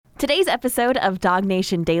Today's episode of Dog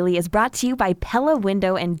Nation Daily is brought to you by Pella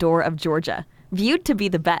Window and Door of Georgia, viewed to be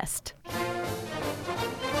the best.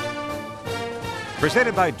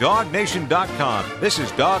 Presented by DogNation.com. This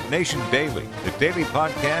is Dog Nation Daily, the daily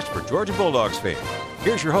podcast for Georgia Bulldogs fans.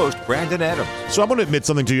 Here's your host, Brandon Adams. So I'm going to admit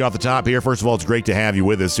something to you off the top here. First of all, it's great to have you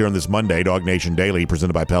with us here on this Monday, Dog Nation Daily,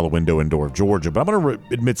 presented by Pella Window and Door of Georgia. But I'm going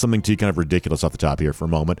to admit something to you kind of ridiculous off the top here for a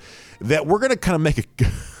moment, that we're going to kind of make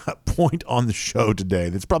a point on the show today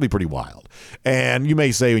that's probably pretty wild. And you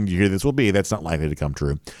may say when you hear this, well, that's not likely to come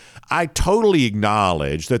true. I totally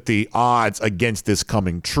acknowledge that the odds against this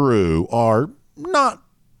coming true are not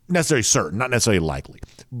necessarily certain, not necessarily likely,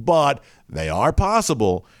 but they are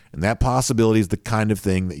possible. And that possibility is the kind of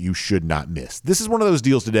thing that you should not miss. This is one of those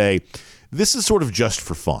deals today. This is sort of just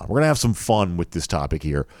for fun. We're going to have some fun with this topic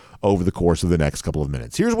here over the course of the next couple of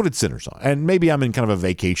minutes. Here's what it centers on. And maybe I'm in kind of a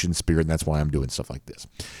vacation spirit, and that's why I'm doing stuff like this.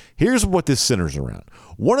 Here's what this centers around.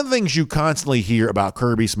 One of the things you constantly hear about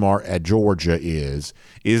Kirby Smart at Georgia is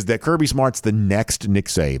that Kirby Smart's the next Nick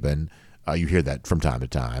Saban. You hear that from time to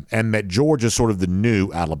time, and that Georgia's sort of the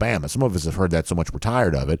new Alabama. Some of us have heard that so much we're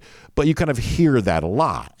tired of it, but you kind of hear that a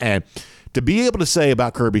lot. And to be able to say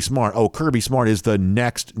about Kirby Smart, oh, Kirby Smart is the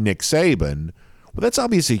next Nick Saban, well, that's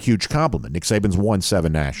obviously a huge compliment. Nick Saban's won 7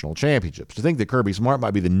 national championships. To think that Kirby Smart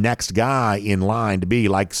might be the next guy in line to be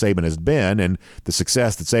like Saban has been and the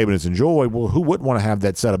success that Saban has enjoyed, well, who wouldn't want to have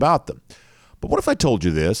that said about them? But what if I told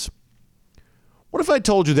you this? What if I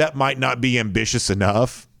told you that might not be ambitious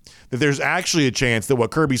enough? That there's actually a chance that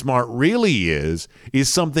what Kirby Smart really is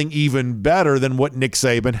something even better than what Nick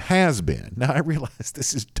Saban has been. Now, I realize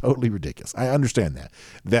this is totally ridiculous. I understand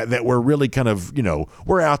that we're really kind of,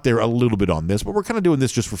 we're out there a little bit on this, but we're kind of doing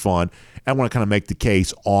this just for fun. I want to kind of make the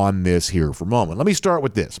case on this here for a moment. Let me start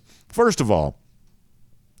with this. First of all,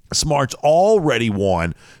 Smart's already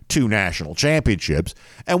won 2 national championships,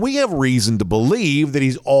 and we have reason to believe that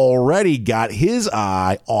he's already got his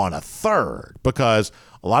eye on a third, because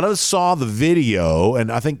a lot of us saw the video,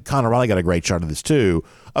 and I think Connor Riley got a great shot of this too,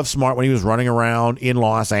 of Smart when he was running around in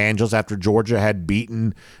Los Angeles after Georgia had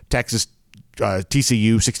beaten Texas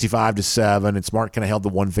TCU 65-7, and Smart kind of held the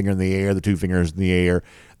one finger in the air, the 2 fingers in the air.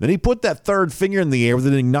 Then he put that third finger in the air with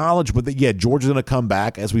an acknowledgement that, Georgia's going to come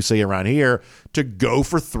back, as we say around here, to go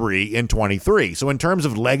for 3 in 23. So in terms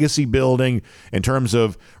of legacy building, in terms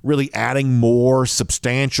of really adding more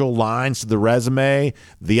substantial lines to the resume,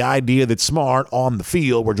 the idea that Smart on the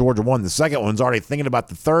field, where Georgia won the second one, is already thinking about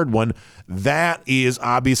the third one, that is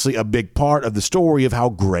obviously a big part of the story of how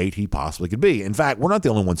great he possibly could be. In fact, we're not the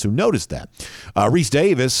only ones who noticed that. Reese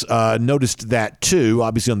Davis noticed that too,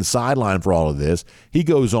 obviously on the sideline for all of this. He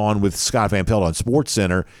goes on with Scott Van Pelt on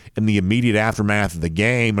SportsCenter in the immediate aftermath of the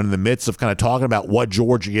game, and in the midst of kind of talking about what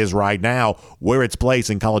Georgia is right now, where its place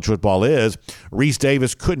in college football is, Reese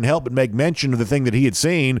Davis couldn't help but make mention of the thing that he had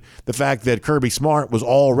seen, the fact that Kirby Smart was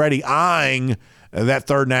already eyeing that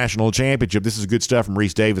 3rd national championship. This is good stuff from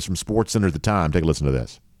Reese Davis from SportsCenter at the time. Take a listen to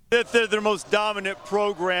this. They're the most dominant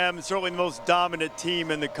program, certainly the most dominant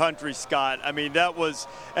team in the country, Scott. I mean, that was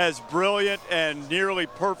as brilliant and nearly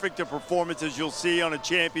perfect a performance as you'll see on a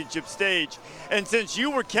championship stage. And since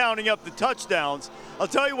you were counting up the touchdowns, I'll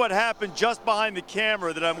tell you what happened just behind the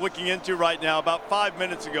camera that I'm looking into right now about 5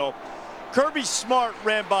 minutes ago. Kirby Smart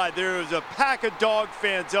ran by. There was a pack of dog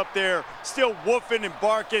fans up there still woofing and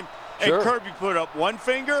barking. Sure. And Kirby put up 1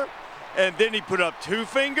 finger, and then he put up 2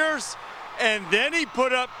 fingers, and then he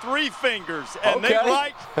put up 3 fingers, and okay.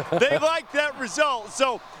 they liked that result.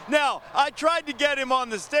 So now I tried to get him on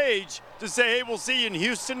the stage to say, hey, we'll see you in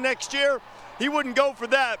Houston next year. He wouldn't go for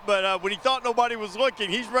that, but when he thought nobody was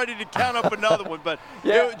looking, he's ready to count up another one. But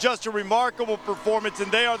yeah. It was just a remarkable performance,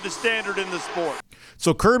 and they are the standard in the sport.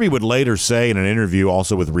 So Kirby would later say in an interview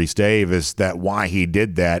also with Reese Davis that why he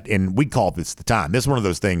did that, and we called this the time. This is one of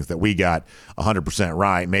those things that we got 100%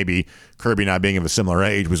 right. Maybe Kirby and I being of a similar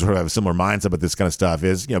age, we sort of have a similar mindset about this kind of stuff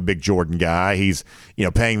is, big Jordan guy. He's,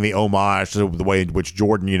 paying the homage to the way in which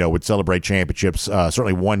Jordan, would celebrate championships.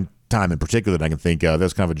 Certainly one time in particular that I can think of.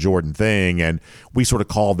 That's kind of a Jordan thing, and we sort of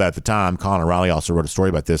called that at the time. Connor Riley also wrote a story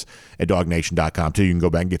about this at DogNation.com too. You can go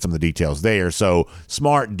back and get some of the details there. So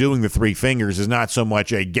Smart doing the 3 fingers is not so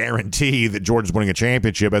much a guarantee that Jordan's winning a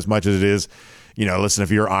championship as much as it is, listen, if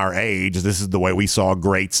you're our age, this is the way we saw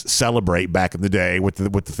greats celebrate back in the day with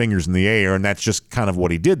the fingers in the air, and that's just kind of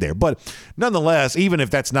what he did there. But nonetheless, even if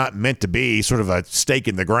that's not meant to be sort of a stake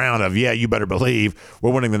in the ground of, you better believe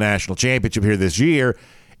we're winning the national championship here this year,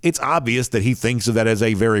 it's obvious that he thinks of that as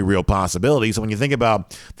a very real possibility. So when you think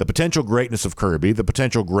about the potential greatness of Kirby, the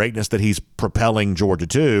potential greatness that he's propelling Georgia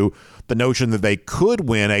to, the notion that they could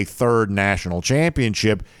win a third national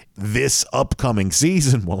championship this upcoming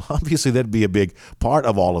season, well, obviously that'd be a big part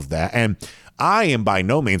of all of that. And I am by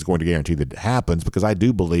no means going to guarantee that it happens, because I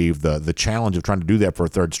do believe the challenge of trying to do that for a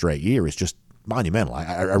third straight year is just monumental.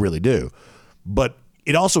 I really do. But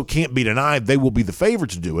it also can't be denied they will be the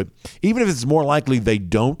favorite to do it. Even if it's more likely they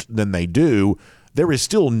don't than they do, there is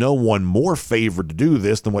still no one more favored to do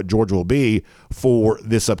this than what Georgia will be for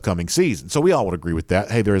this upcoming season. So we all would agree with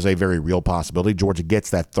that. Hey, there is a very real possibility Georgia gets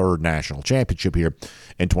that third national championship here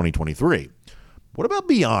in 2023. What about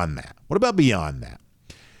beyond that? What about beyond that?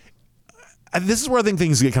 This is where I think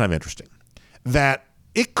things get kind of interesting. That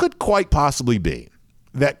it could quite possibly be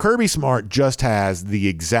that Kirby Smart just has the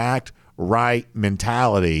exact right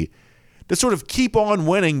mentality to sort of keep on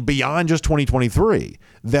winning beyond just 2023.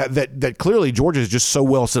 That clearly Georgia is just so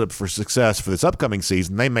well set up for success for this upcoming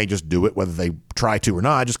season, they may just do it whether they try to or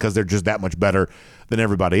not, just because they're just that much better than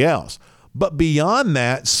everybody else. But beyond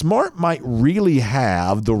that, Smart might really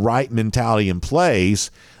have the right mentality in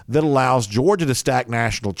place that allows Georgia to stack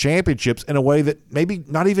national championships in a way that maybe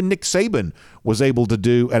not even Nick Saban was able to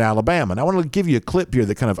do at Alabama. And I want to give you a clip here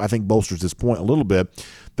that kind of, I think, bolsters this point a little bit.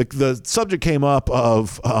 The subject came up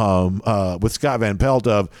of with Scott Van Pelt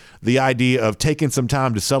of the idea of taking some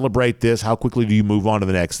time to celebrate this. How quickly do you move on to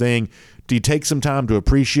the next thing? Do you take some time to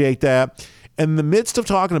appreciate that? In the midst of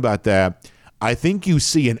talking about that, I think you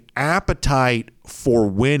see an appetite for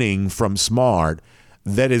winning from Smart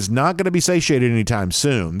that is not going to be satiated anytime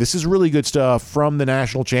soon. This is really good stuff from the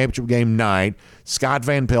national championship game night. Scott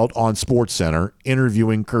Van Pelt on SportsCenter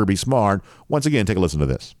interviewing Kirby Smart. Once again, take a listen to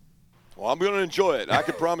this. Well, I'm going to enjoy it. I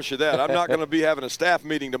can promise you that. I'm not going to be having a staff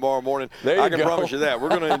meeting tomorrow morning. I can promise you that. We're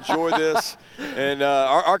going to enjoy this. And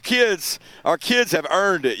our kids have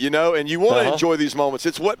earned it, and you want to enjoy these moments.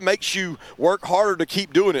 It's what makes you work harder to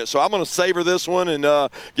keep doing it. So I'm going to savor this one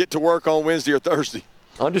and get to work on Wednesday or Thursday.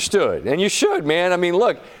 Understood. And you should, man. I mean,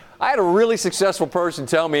 look, I had a really successful person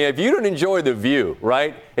tell me, if you don't enjoy the view,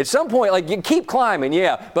 right, at some point, like, you keep climbing,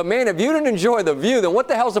 yeah. But, man, if you don't enjoy the view, then what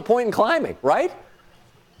the hell's the point in climbing, right?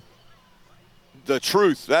 The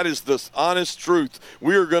truth. That is the honest truth.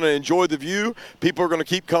 We are going to enjoy the view. People are going to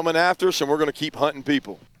keep coming after us, and we're going to keep hunting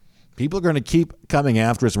people. People are going to keep coming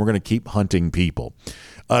after us, and we're going to keep hunting people.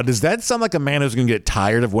 Does that sound like a man who's going to get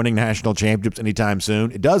tired of winning national championships anytime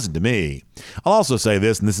soon? It doesn't to me. I'll also say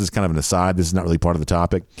this, and this is kind of an aside. This is not really part of the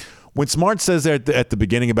topic. When Smart says there at the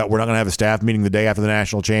beginning about we're not going to have a staff meeting the day after the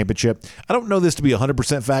national championship, I don't know this to be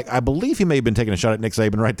 100% fact. I believe he may have been taking a shot at Nick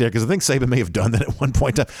Saban right there, because I think Saban may have done that at one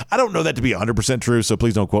point in time. I don't know that to be 100% true, so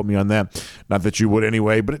please don't quote me on that. Not that you would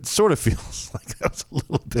anyway, but it sort of feels like that was a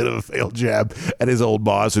little bit of a failed jab at his old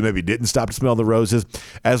boss, who maybe didn't stop to smell the roses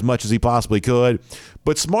as much as he possibly could.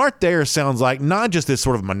 But Smart there sounds like not just this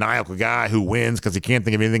sort of maniacal guy who wins because he can't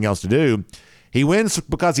think of anything else to do. He wins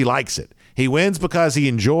because he likes it. He wins because he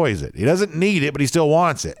enjoys it. He doesn't need it, but he still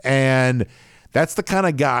wants it. And that's the kind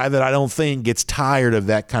of guy that I don't think gets tired of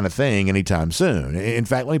that kind of thing anytime soon. In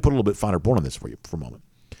fact, let me put a little bit finer point on this for you for a moment.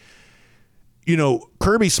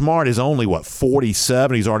 Kirby Smart is only,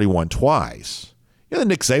 47? He's already won twice.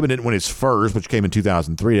 Nick Saban didn't win his first, which came in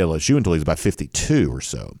 2003 at LSU, until he was about 52 or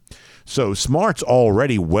so. So Smart's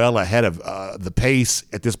already well ahead of the pace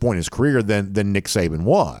at this point in his career than Nick Saban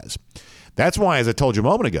was. That's why, as I told you a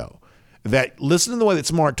moment ago, that listen to the way that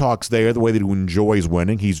Smart talks there, the way that he enjoys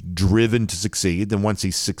winning. He's driven to succeed. Then once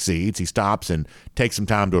he succeeds, he stops and takes some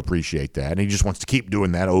time to appreciate that. And he just wants to keep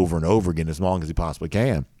doing that over and over again as long as he possibly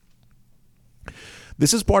can.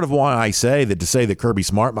 This is part of why I say that to say that Kirby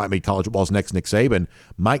Smart might be college football's next Nick Saban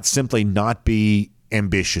might simply not be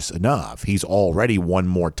ambitious enough. He's already won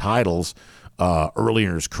more titles earlier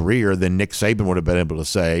in his career than Nick Saban would have been able to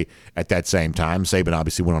say at that same time. Saban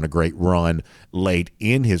obviously went on a great run late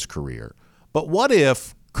in his career. But what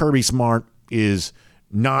if Kirby Smart is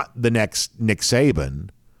not the next Nick Saban?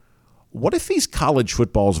 What if he's college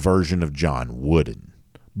football's version of John Wooden?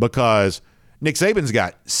 Because Nick Saban's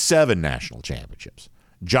got 7 national championships.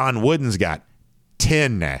 John Wooden's got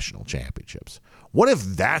 10 national championships. What if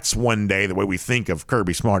that's one day the way we think of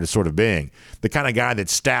Kirby Smart as sort of being the kind of guy that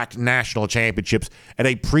stacked national championships at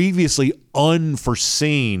a previously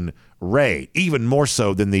unforeseen rate, even more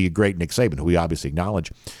so than the great Nick Saban, who we obviously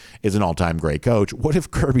acknowledge is an all-time great coach? What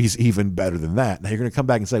if Kirby's even better than that? Now you're going to come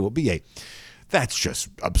back and say, well, B.A., that's just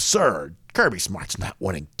absurd. Kirby Smart's not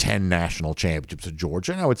winning 10 national championships at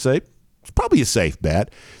Georgia. And I would say, It's probably a safe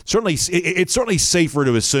bet. Certainly, it's certainly safer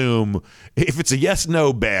to assume, if it's a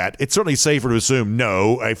yes-no bet, it's certainly safer to assume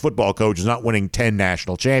no, a football coach is not winning 10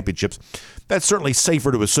 national championships. That's certainly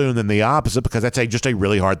safer to assume than the opposite, because that's just a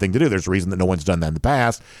really hard thing to do. There's a reason that no one's done that in the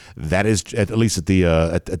past. That is, at least at the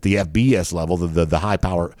FBS level, the high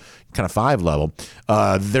power kind of 5 level,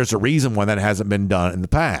 there's a reason why that hasn't been done in the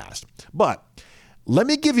past. But let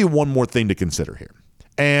me give you one more thing to consider here.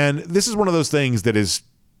 And this is one of those things that is,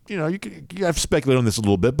 you have to speculate on this a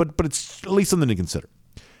little bit, but it's at least something to consider.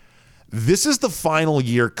 This is the final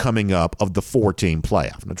year coming up of the 4-team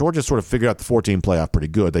playoff. Now, Georgia sort of figured out the 4-team playoff pretty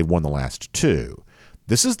good. They've won the last 2.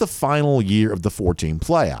 This is the final year of the 4-team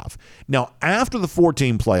playoff. Now, after the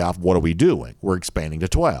 4-team playoff, what are we doing? We're expanding to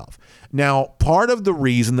 12. Now, part of the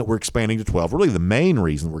reason that we're expanding to 12, really the main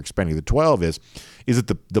reason we're expanding to 12 is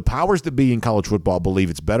that the powers that be in college football believe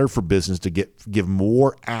it's better for business to give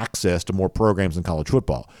more access to more programs in college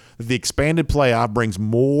football. The expanded playoff brings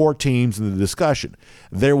more teams in the discussion.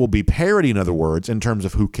 There will be parity, in other words, in terms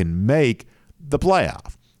of who can make the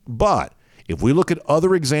playoff. But if we look at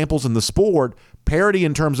other examples in the sport, parity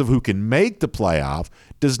in terms of who can make the playoff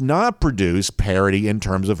does not produce parity in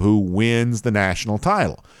terms of who wins the national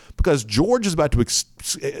title, because Georgia is about to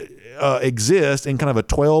exist in kind of a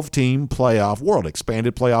 12-team playoff world,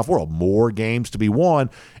 expanded playoff world, more games to be won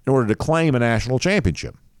in order to claim a national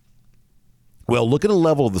championship. Well, look at a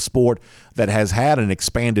level of the sport that has had an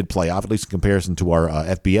expanded playoff, at least in comparison to our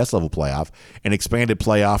FBS level playoff, an expanded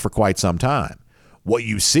playoff for quite some time. What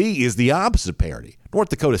you see is the opposite parity. North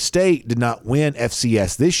Dakota State did not win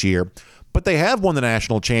FCS this year, but they have won the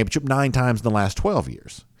national championship 9 times in the last 12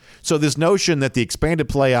 years. So this notion that the expanded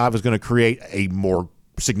playoff is going to create a more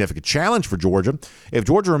significant challenge for Georgia, if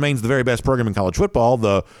Georgia remains the very best program in college football,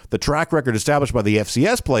 the track record established by the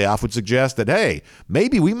FCS playoff would suggest that, hey,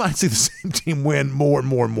 maybe we might see the same team win more and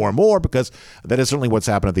more and more and more, because that is certainly what's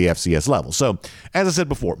happened at the FCS level. So, as I said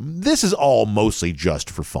before, this is all mostly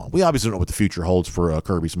just for fun. We obviously don't know what the future holds for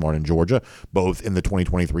Kirby Smart in Georgia, both in the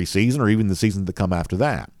 2023 season or even the season to come after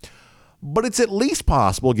that. But it's at least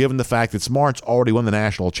possible, given the fact that Smart's already won the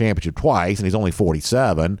national championship twice, and he's only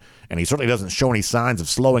 47, and he certainly doesn't show any signs of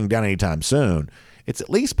slowing down anytime soon. It's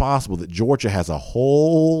at least possible that Georgia has a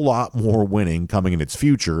whole lot more winning coming in its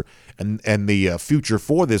future, and the future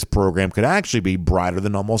for this program could actually be brighter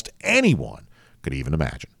than almost anyone could even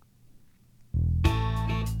imagine.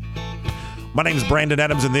 My name is Brandon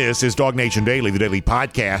Adams, and this is Dog Nation Daily, the daily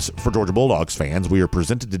podcast for Georgia Bulldogs fans. We are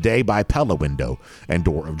presented today by Pella Window and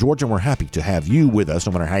Door of Georgia, and we're happy to have you with us,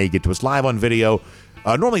 no matter how you get to us, live on video.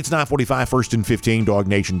 Normally it's 9:45, 1st and 15,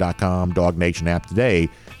 DogNation.com, Dog Nation app today,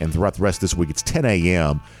 and throughout the rest of this week it's 10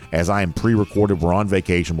 a.m. as I am pre-recorded. We're on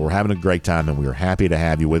vacation, but we're having a great time, and we are happy to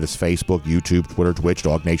have you with us. Facebook, YouTube, Twitter, Twitch,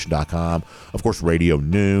 DogNation.com, of course, Radio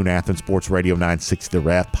Noon, Athens Sports Radio 960 The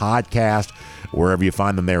Ref, podcast, wherever you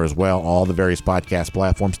find them there as well, all the various podcast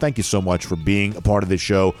platforms. Thank you so much for being a part of this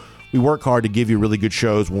show. We work hard to give you really good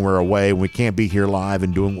shows when we're away, when we can't be here live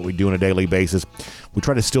and doing what we do on a daily basis. We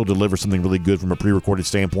try to still deliver something really good from a pre-recorded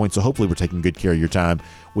standpoint, so hopefully we're taking good care of your time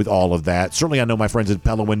with all of that. Certainly, I know my friends at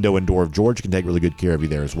Pella Window and Door of Georgia can take really good care of you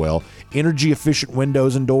there as well. Energy-efficient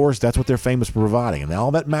windows and doors, that's what they're famous for providing. And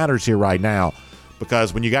all that matters here right now,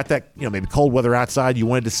 because when you got that, maybe cold weather outside, you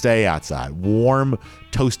wanted to stay outside. Warm,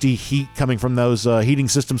 toasty heat coming from those heating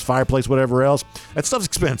systems, fireplace, whatever else. That stuff's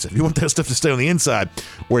expensive. You want that stuff to stay on the inside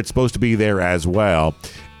where it's supposed to be there as well.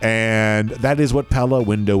 And that is what Pella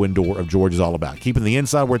Window and Door of Georgia is all about. Keeping the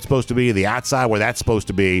inside where it's supposed to be, the outside where that's supposed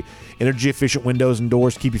to be. Energy-efficient windows and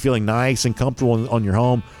doors keep you feeling nice and comfortable on your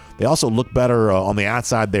home. They also look better on the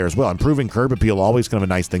outside there as well. Improving curb appeal, always kind of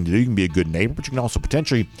a nice thing to do. You can be a good neighbor, but you can also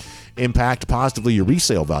potentially impact positively your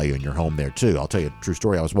resale value in your home there too. I'll tell you a true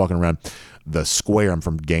story. I was walking around the square. I'm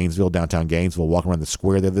from Gainesville, downtown Gainesville, walking around the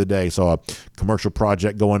square the other day. Saw a commercial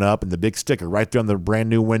project going up and the big sticker right there on the brand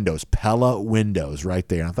new windows, Pella Windows right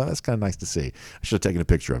there. And I thought that's kind of nice to see. I should have taken a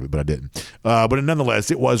picture of it, but I didn't. But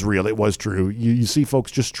nonetheless, it was real. It was true. You see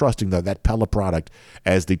folks just trusting that Pella product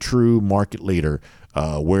as the true market leader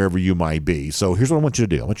wherever you might be. So here's what I want you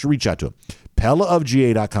to do. I want you to reach out to them.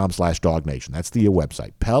 PellaofGA.com/DogNation. That's the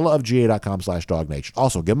website. PellaofGA.com/DogNation.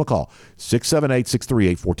 Also, give them a call.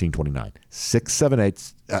 678-638-1429.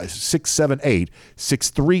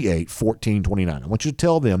 678-638-1429. I want you to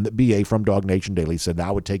tell them that BA from Dog Nation Daily said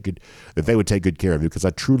that they would take good care of you, because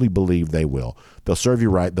I truly believe they will. They'll serve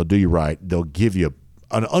you right. They'll do you right. They'll give you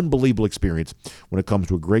an unbelievable experience when it comes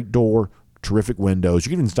to a great door, terrific windows. You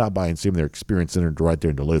can even stop by and see them. Their Experience Center right there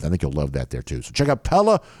in Duluth. I think you'll love that there too. So check out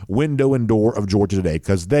Pella Window and Door of Georgia today,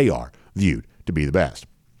 because they are viewed to be the best.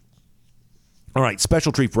 All right,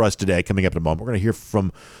 special treat for us today coming up in a moment. We're going to hear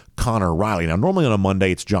from Connor Riley. Now, normally on a Monday,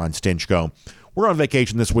 it's John Stinchko. We're on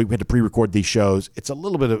vacation this week. We had to pre-record these shows. It's a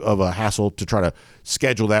little bit of a hassle to try to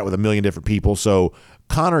schedule that with a million different people. So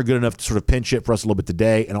Connor, good enough to sort of pinch hit for us a little bit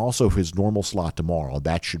today, and also his normal slot tomorrow.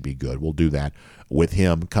 That should be good. We'll do that with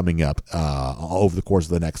him coming up over the course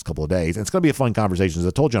of the next couple of days. And it's going to be a fun conversation. As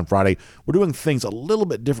I told you on Friday, we're doing things a little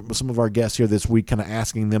bit different with some of our guests here this week, kind of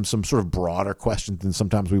asking them some sort of broader questions than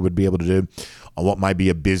sometimes we would be able to do on what might be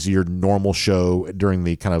a busier normal show during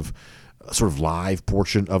the kind of sort of live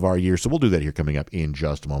portion of our year. So we'll do that here coming up in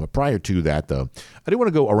just a moment. Prior to that, though, I do want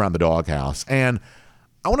to go around the doghouse, and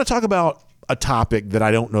I want to talk about a topic that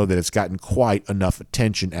I don't know that it's gotten quite enough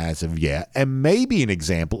attention as of yet, and maybe an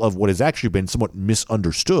example of what has actually been somewhat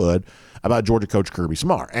misunderstood about Georgia coach Kirby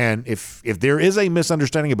Smart. And if there is a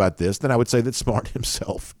misunderstanding about this, then I would say that Smart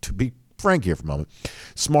himself, to be frank here for a moment,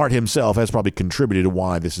 Smart himself has probably contributed to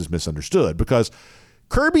why this is misunderstood, because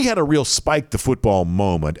Kirby had a real spike the football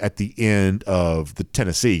moment at the end of the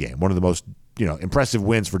Tennessee game, one of the most impressive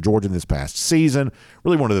wins for Georgia in this past season.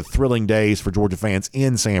 Really one of the thrilling days for Georgia fans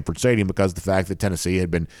in Sanford Stadium because of the fact that Tennessee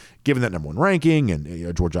had been given that number one ranking,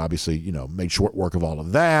 and Georgia obviously made short work of all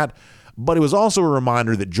of that. But it was also a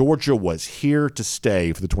reminder that Georgia was here to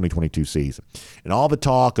stay for the 2022 season. And all the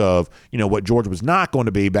talk of, what Georgia was not going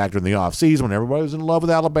to be back during the offseason when everybody was in love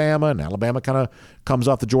with Alabama, and Alabama kind of comes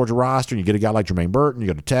off the Georgia roster, and you get a guy like Jermaine Burton, you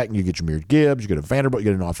go to Tech, and you get Jahmyr Gibbs, you go to Vanderbilt,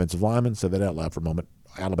 you get an offensive lineman. Say that out loud for a moment.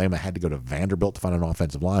 Alabama had to go to Vanderbilt to find an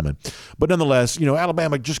offensive lineman. But nonetheless,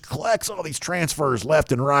 Alabama just collects all these transfers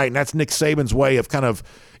left and right, and that's Nick Saban's way of kind of,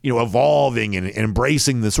 evolving and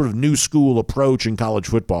embracing the sort of new school approach in college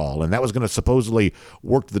football. And that was going to supposedly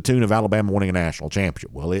work to the tune of Alabama winning a national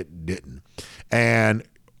championship. Well, it didn't. And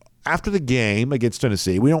after the game against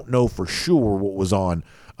Tennessee, we don't know for sure what was on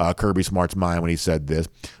Kirby Smart's mind when he said this,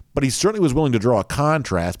 but he certainly was willing to draw a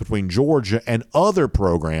contrast between Georgia and other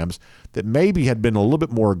programs that maybe had been a little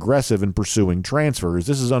bit more aggressive in pursuing transfers.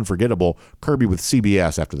 This is unforgettable. Kirby with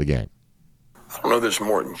CBS after the game. I don't know if it's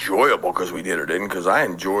more enjoyable because we did or didn't, because I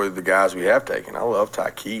enjoy the guys we have taken. I love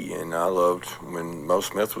Tyke, and I loved when Mo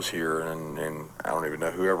Smith was here, and I don't even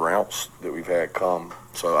know whoever else that we've had come.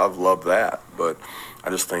 So I've loved that. But I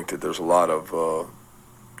just think that there's a lot of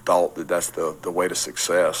thought that that's the way to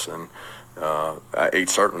success. And it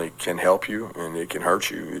certainly can help you, and it can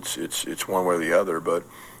hurt you. It's one way or the other, but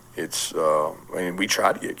it's we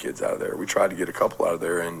tried to get kids out of there. We tried to get a couple out of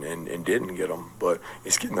there and didn't get them, but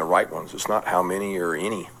it's getting the right ones. It's not how many or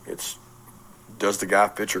any. It's does the guy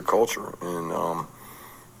fit your culture? And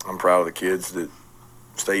I'm proud of the kids that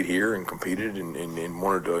stayed here and competed and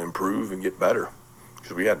wanted to improve and get better,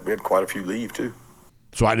 because we had quite a few leave too.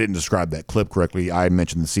 So I didn't describe that clip correctly. I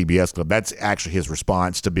mentioned the CBS clip. That's actually his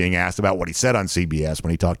response to being asked about what he said on CBS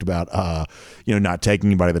when he talked about, not taking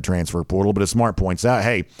anybody to the transfer portal. But as Smart points out,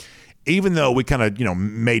 hey, even though we kind of,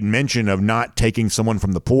 made mention of not taking someone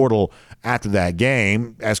from the portal after that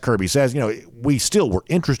game, as Kirby says, we still were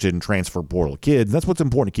interested in transfer portal kids. That's what's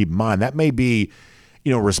important to keep in mind. That may be,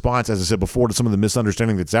 response, as I said before, to some of the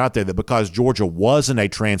misunderstanding that's out there, that because Georgia wasn't a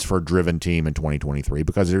transfer-driven team in 2023,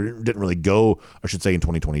 because it didn't really go, I should say, in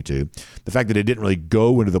 2022, the fact that it didn't really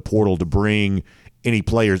go into the portal to bring any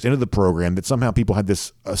players into the program, that somehow people had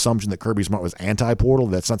this assumption that Kirby Smart was anti-portal.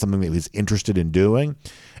 That's not something that he was interested in doing.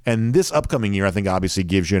 And this upcoming year, I think, obviously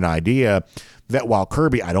gives you an idea that while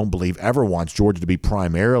Kirby, I don't believe, ever wants Georgia to be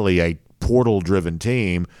primarily a portal-driven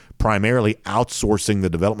team, primarily outsourcing the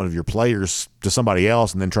development of your players to somebody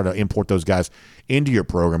else and then try to import those guys into your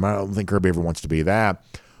program. I don't think Kirby ever wants to be that.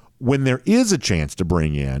 When there is a chance to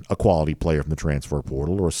bring in a quality player from the transfer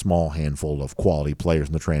portal, or a small handful of quality players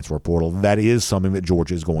in the transfer portal, that is something that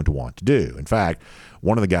Georgia is going to want to do. In fact,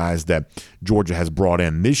 one of the guys that Georgia has brought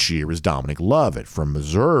in this year is Dominic Lovett from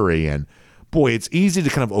Missouri. And boy, it's easy to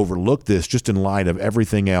kind of overlook this just in light of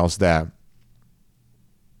everything else that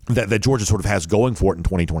Georgia sort of has going for it in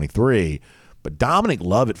 2023. But Dominic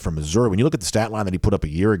Lovett from Missouri, when you look at the stat line that he put up a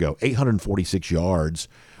year ago, 846 yards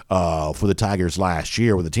for the Tigers last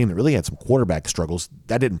year, with a team that really had some quarterback struggles,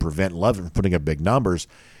 that didn't prevent Lovett from putting up big numbers.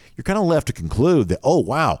 You're kind of left to conclude that, oh,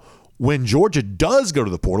 wow, when Georgia does go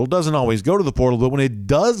to the portal, doesn't always go to the portal, but when it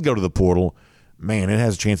does go to the portal, man, it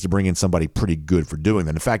has a chance to bring in somebody pretty good for doing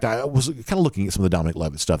that. In fact, I was kind of looking at some of the Dominic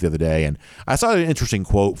Lovett stuff the other day, and I saw an interesting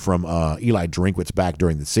quote from Eli Drinkwitz back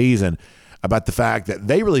during the season about the fact that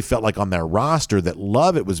they really felt like on their roster that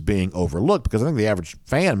Lovett was being overlooked, because I think the average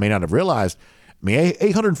fan may not have realized,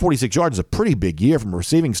 846 yards is a pretty big year from a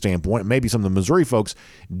receiving standpoint. Maybe some of the Missouri folks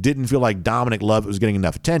didn't feel like Dominic Lovett was getting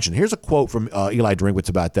enough attention. Here's a quote from Eli Drinkwitz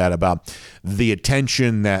about that, about the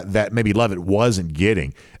attention that maybe Lovett wasn't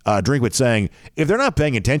getting. Drinkwitz saying, if they're not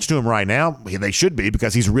paying attention to him right now, they should be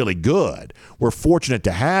because he's really good. We're fortunate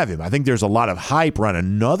to have him. I think there's a lot of hype around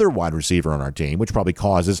another wide receiver on our team, which probably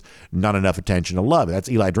causes not enough attention to Lovett. That's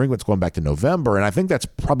Eli Drinkwitz going back to November, and I think that's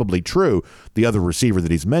probably true. The other receiver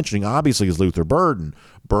that he's mentioning, obviously, is Luther Burden.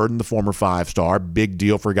 Burden, the former 5-star, big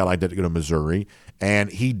deal for a guy like that to go to Missouri,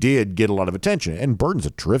 and he did get a lot of attention. And Burden's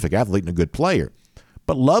a terrific athlete and a good player.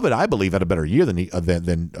 But Lovett, I believe, had a better year than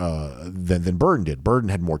Burden did. Burden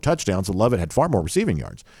had more touchdowns, and Lovett had far more receiving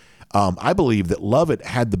yards. I believe that Lovett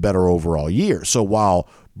had the better overall year. So while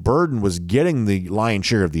Burden was getting the lion's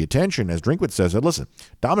share of the attention, as Drinkwitz says, listen,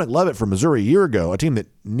 Dominic Lovett from Missouri a year ago, a team that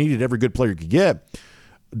needed every good player it could get,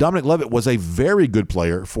 Dominic Lovett was a very good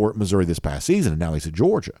player for Missouri this past season, and now he's at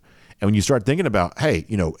Georgia. And when you start thinking about, hey,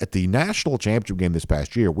 at the national championship game this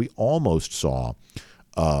past year, we almost saw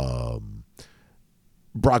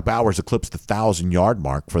Brock Bowers eclipsed the 1,000-yard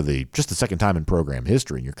mark for just the second time in program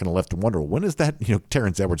history. And you're kind of left to wonder, well, when is that?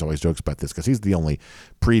 Terrence Edwards always jokes about this because he's the only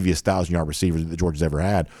previous 1,000-yard receiver that Georgia's ever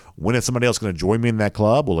had. When is somebody else going to join me in that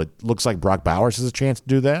club? Well, it looks like Brock Bowers has a chance to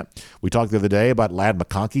do that. We talked the other day about Ladd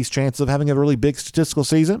McConkey's chance of having a really big statistical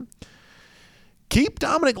season. Keep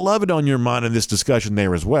Dominic Lovett on your mind in this discussion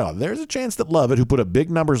there as well. There's a chance that Lovett, who put up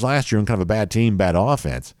big numbers last year in kind of a bad team, bad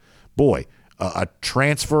offense, boy, a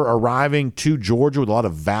transfer arriving to Georgia with a lot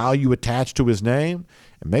of value attached to his name,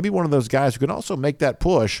 and maybe one of those guys who can also make that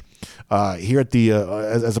push here at the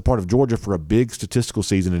as a part of Georgia for a big statistical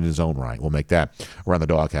season in his own right. We'll make that around the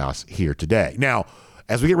doghouse here today. Now,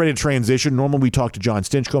 as we get ready to transition, normally we talk to John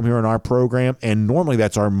Stinchcomb here on our program, and normally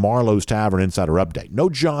that's our Marlowe's Tavern Insider Update. No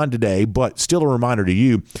John today, but still a reminder to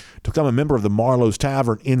you to become a member of the Marlowe's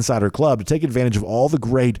Tavern Insider Club to take advantage of all the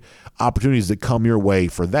great opportunities that come your way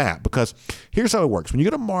for that. Because here's how it works. When you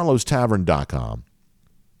go to marlowestavern.com,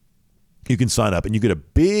 you can sign up, and you get a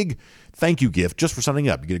big thank you gift just for signing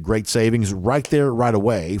up. You get a great savings right there right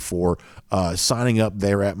away for signing up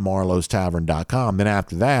there at marlowestavern.com. Then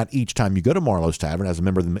after that, each time you go to Marlowe's Tavern as a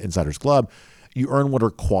member of the Insiders Club, you earn what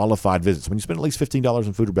are qualified visits. When you spend at least $15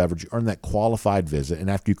 in food or beverage, you earn that qualified visit. And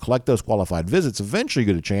after you collect those qualified visits, eventually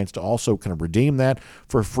you get a chance to also kind of redeem that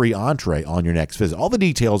for a free entree on your next visit. All the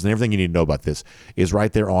details and everything you need to know about this is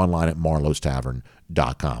right there online at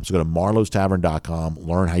marlowestavern.com. So go to marlowestavern.com,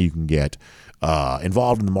 learn how you can get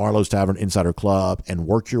involved in the Marlowe's Tavern Insider Club and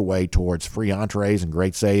work your way towards free entrees and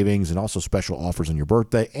great savings and also special offers on your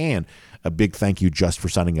birthday and a big thank you just for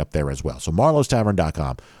signing up there as well. So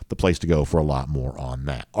marlowestavern.com, the place to go for a lot more on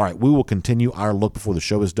that. All right, we will continue our look before the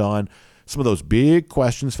show is done. Some of those big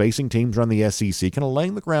questions facing teams around the SEC, kind of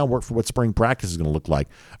laying the groundwork for what spring practice is going to look like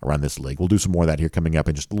around this league. We'll do some more of that here coming up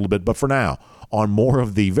in just a little bit. But for now, on more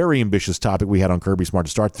of the very ambitious topic we had on Kirby Smart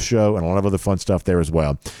to start the show and a lot of other fun stuff there as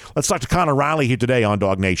well. Let's talk to Connor Riley here today on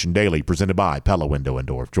Dog Nation Daily, presented by Pella Window and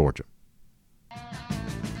Door of Georgia.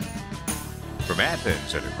 From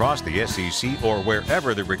Athens and across the SEC or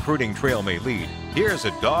wherever the recruiting trail may lead, here's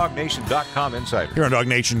a DogNation.com insider. Here on Dog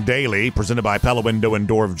Nation Daily, presented by Pella Window and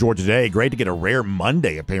Door of Georgia today. Great to get a rare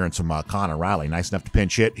Monday appearance from Connor Riley. Nice enough to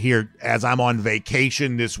pinch hit here as I'm on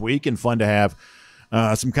vacation this week, and fun to have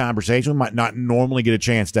some conversation we might not normally get a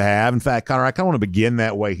chance to have. In fact, Connor, I kind of want to begin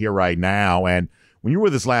that way here right now. And when you were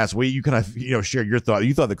with us last week, you kind of shared your thought.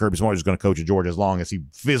 You thought that Kirby Smart was going to coach at Georgia as long as he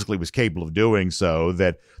physically was capable of doing so,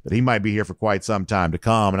 that he might be here for quite some time to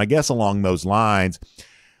come. And I guess along those lines,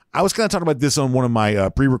 I was kind of talking about this on one of my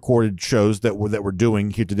pre-recorded shows that we're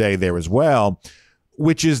doing here today there as well,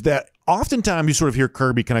 which is that oftentimes you sort of hear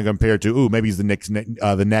Kirby kind of compared to, maybe he's the next Nick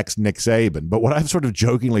Saban. But what I've sort of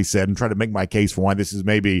jokingly said and tried to make my case for why this is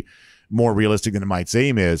maybe more realistic than it might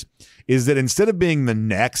seem is that instead of being the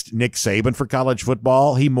next Nick Saban for college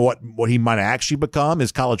football, what he might actually become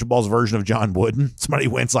is college football's version of John Wooden. Somebody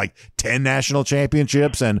who wins like 10 national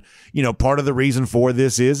championships. And, part of the reason for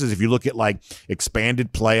this is if you look at like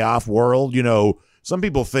expanded playoff world, some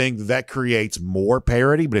people think that creates more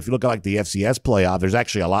parity, but if you look at like the FCS playoff, there's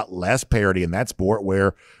actually a lot less parity in that sport,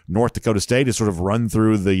 where North Dakota State has sort of run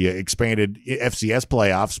through the expanded FCS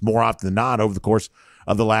playoffs more often than not over the course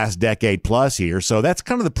of the last decade plus here. So that's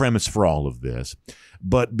kind of the premise for all of this.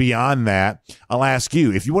 But beyond that, I'll ask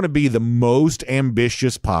you, if you want to be the most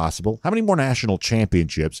ambitious possible, how many more national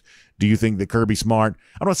championships do you think that Kirby Smart,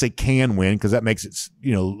 I don't want to say can win because that makes it,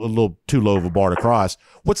 a little too low of a bar to cross.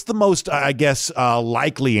 What's the most,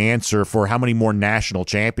 likely answer for how many more national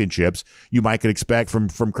championships you might could expect from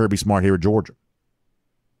Kirby Smart here at Georgia?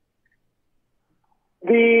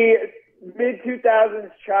 The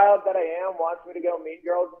mid-2000s child that I am wants me to go Mean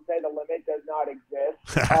Girls and say the limit does not exist.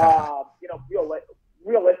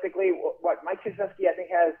 Realistically, what Mike Krzyzewski, I think,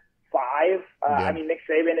 has 5. Yeah. I mean, Nick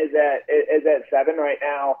Saban is at 7 right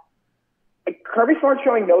now. Kirby Smart's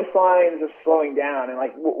showing no signs of slowing down, and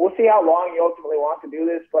like we'll see how long he ultimately wants to do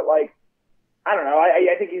this. But like, I don't know.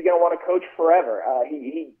 I think he's going to want to coach forever.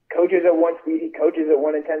 He coaches at one speed, he coaches at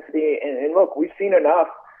one intensity, and look, we've seen enough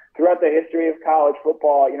throughout the history of college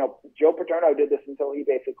football. You know, Joe Paterno did this until he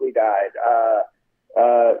basically died.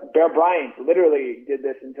 Bear Bryant literally did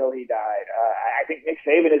this until he died. I think Nick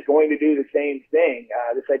Saban is going to do the same thing.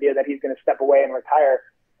 This idea that he's going to step away and retire.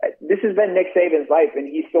 This has been Nick Saban's life, and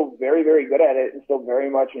he's still very, very good at it and still very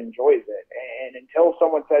much enjoys it. And until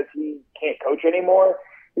someone says he can't coach anymore,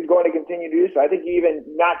 he's going to continue to do so. I think even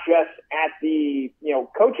not just at the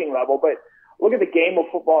coaching level, but look at the game of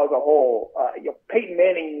football as a whole. Peyton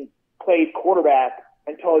Manning played quarterback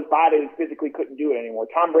until his body physically couldn't do it anymore.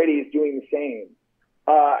 Tom Brady is doing the same.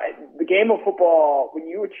 The game of football, when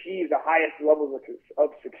you achieve the highest levels of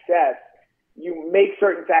success, you make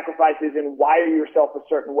certain sacrifices and wire yourself a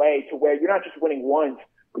certain way to where you're not just winning once,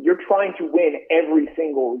 but you're trying to win every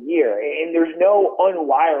single year. And there's no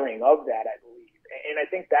unwiring of that, I believe. And I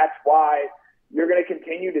think that's why you're going to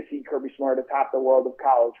continue to see Kirby Smart atop the world of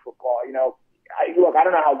college football. I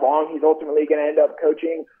don't know how long he's ultimately going to end up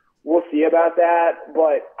coaching. We'll see about that,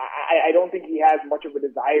 but I don't think he has much of a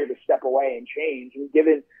desire to step away and change. And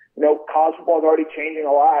given, college football is already changing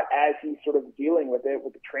a lot as he's sort of dealing with it,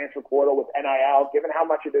 with the transfer portal, with NIL, given how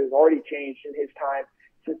much it has already changed in his time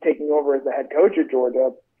since taking over as the head coach at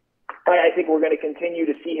Georgia, I think we're going to continue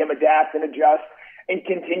to see him adapt and adjust and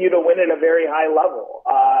continue to win at a very high level.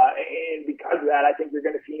 And because of that, I think you're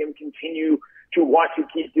going to see him continue to want to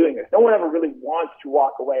keep doing this. No one ever really wants to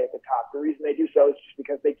walk away at the top. The reason they do so is just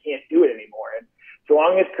because they can't do it anymore. And so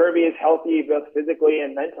long as Kirby is healthy, both physically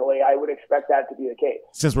and mentally, I would expect that to be the case.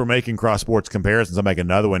 Since we're making cross-sports comparisons, I'll make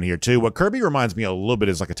another one here, too. What Kirby reminds me a little bit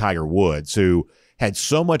is like a Tiger Woods, who had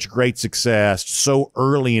so much great success so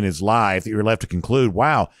early in his life that you're left to conclude,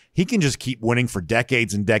 wow, he can just keep winning for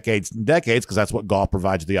decades and decades and decades because that's what golf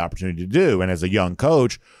provides the opportunity to do. And as a young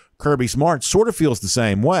coach, Kirby Smart sort of feels the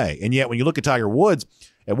same way. And yet when you look at Tiger Woods,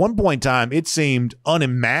 at one point in time, it seemed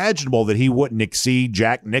unimaginable that he wouldn't exceed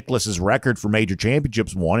Jack Nicklaus's record for major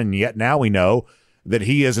championships won, and yet now we know that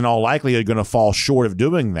he is in all likelihood going to fall short of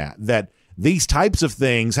doing that. That these types of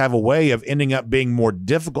things have a way of ending up being more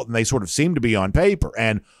difficult than they sort of seem to be on paper.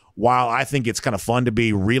 And while I think it's kind of fun to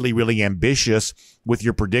be really, really ambitious with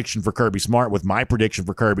your prediction for Kirby Smart, with my prediction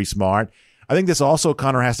for Kirby Smart, I think this also,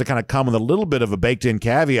 Connor, has to kind of come with a little bit of a baked-in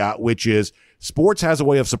caveat, which is sports has a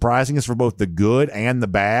way of surprising us for both the good and the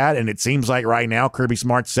bad, and it seems like right now Kirby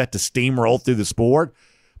Smart's set to steamroll through the sport.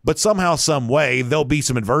 But somehow, some way, there'll be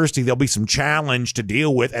some adversity, there'll be some challenge to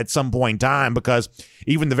deal with at some point in time, because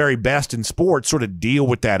even the very best in sports sort of deal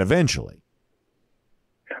with that eventually.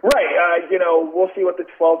 Right. We'll see what the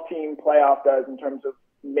 12-team playoff does in terms of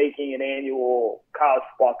making an annual college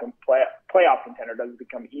football playoff contender. Does it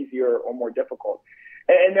become easier or more difficult?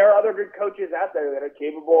 And there are other good coaches out there that are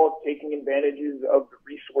capable of taking advantages of the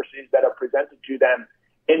resources that are presented to them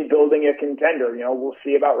in building a contender. We'll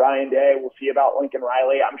see about Ryan Day. We'll see about Lincoln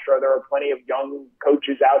Riley. I'm sure there are plenty of young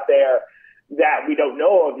coaches out there that we don't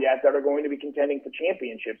know of yet that are going to be contending for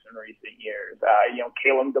championships in recent years.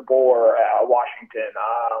 Kalen DeBoer at Washington.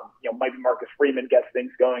 Maybe Marcus Freeman gets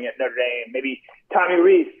things going at Notre Dame. Maybe Tommy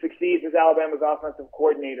Rees succeeds as Alabama's offensive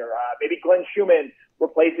coordinator. Maybe Glenn Schumann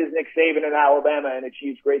replaces Nick Saban in Alabama and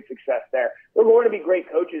achieves great success there. There are going to be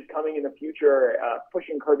great coaches coming in the future,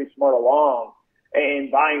 pushing Kirby Smart along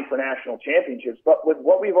and vying for national championships. But with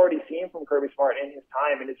what we've already seen from Kirby Smart in his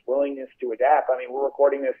time and his willingness to adapt, I mean, we're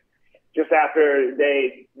recording this just after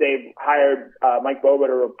they've hired Mike Bobo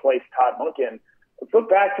to replace Todd Monken. Let's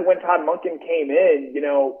look back to when Todd Monken came in.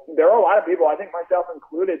 There are a lot of people, I think myself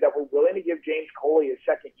included, that were willing to give James Coley a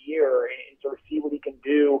second year and sort of see what he can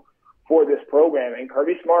do for this program. And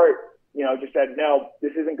Kirby Smart, just said, no,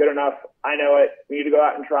 this isn't good enough. I know it. We need to go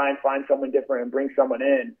out and try and find someone different and bring someone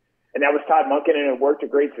in. And that was Todd Monken, and it worked to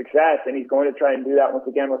great success. And he's going to try and do that once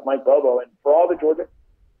again with Mike Bobo. And for all the Georgia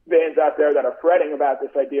fans out there that are fretting about this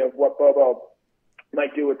idea of what Bobo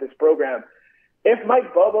might do with this program, if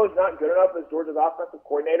Mike Bobo is not good enough as Georgia's offensive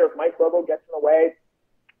coordinator, if Mike Bobo gets in the way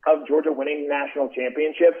of Georgia winning national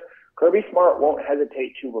championships, Kirby Smart won't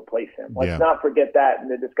hesitate to replace him. Let's not forget that in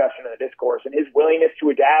the discussion and the discourse. And his willingness to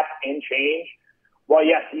adapt and change, while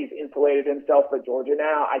yes, he's insulated himself at Georgia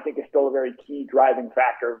now, I think is still a very key driving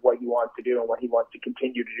factor of what he wants to do and what he wants to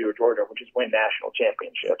continue to do at Georgia, which is win national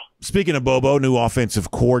championships. Speaking of Bobo, new offensive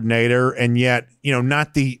coordinator, and yet,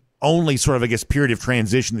 not the only sort of, period of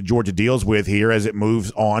transition that Georgia deals with here as it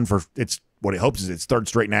moves on for its what he hopes is its third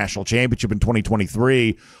straight national championship in 2023.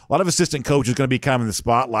 A lot of assistant coaches going to be kind of in the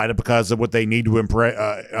spotlight because of what they need to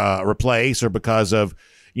replace, or because of,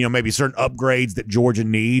 maybe certain upgrades that Georgia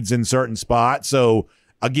needs in certain spots. So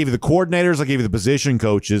I'll give you the coordinators, I'll give you the position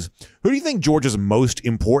coaches. Who do you think Georgia's most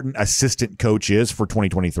important assistant coach is for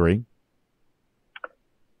 2023?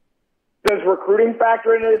 Does recruiting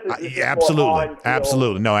factor into this?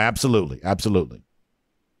 Absolutely. No, absolutely. I'm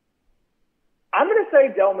going to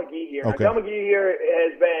say Del McGee here. Okay. Del McGee here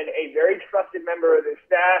has been a very trusted member of the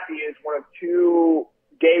staff. He is one of two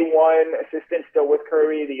day one assistants still with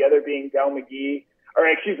Kirby, the other being Glenn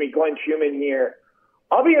Schumann here.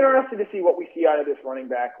 I'll be interested to see what we see out of this running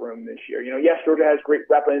back room this year. Yes, Georgia has great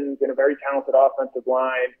weapons and a very talented offensive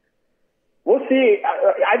line. We'll see.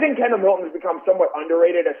 I think Kendall Milton has become somewhat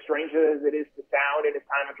underrated, as strange as it is to sound, in his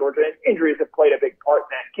time at Georgia. And injuries have played a big part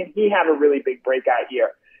in that. Can he have a really big breakout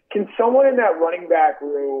year? Can someone in that running back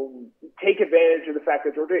room take advantage of the fact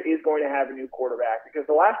that Georgia is going to have a new quarterback? Because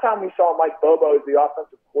the last time we saw Mike Bobo as the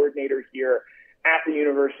offensive coordinator here at the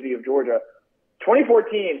University of Georgia,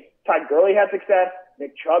 2014, Todd Gurley had success.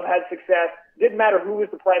 Nick Chubb had success. Didn't matter who was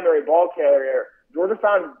the primary ball carrier. Georgia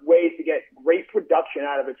found ways to get great production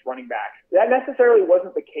out of its running backs. That necessarily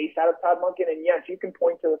wasn't the case out of Todd Monken. And yes, you can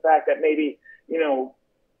point to the fact that maybe,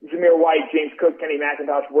 Zamir White, James Cook, Kenny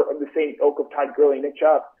McIntosh were of the same ilk of Todd Gurley, Nick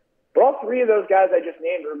Chubb. But all three of those guys I just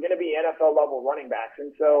named are going to be NFL-level running backs.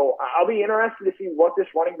 And so I'll be interested to see what this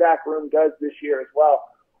running back room does this year as well.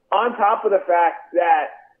 On top of the fact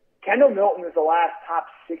that Kendall Milton is the last top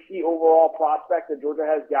 60 overall prospect that Georgia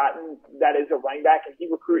has gotten that is a running back, and he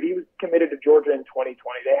was committed to Georgia in 2020.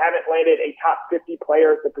 They haven't landed a top 50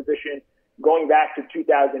 player at the position going back to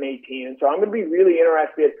 2018. And so I'm going to be really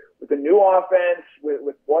interested with the new offense,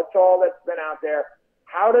 with what's all that's been out there.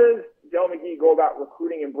 How does Del McGee go about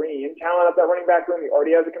recruiting and bringing in talent at that running back room? He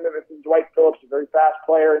already has a commitment from Dwight Phillips, a very fast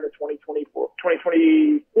player in the 2024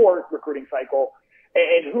 recruiting cycle.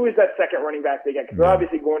 And who is that second running back they get? Because they're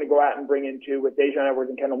obviously going to go out and bring in two, with Dejon Edwards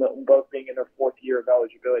and Kendall Milton both being in their fourth year of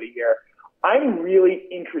eligibility here. I'm really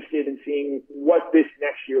interested in seeing what this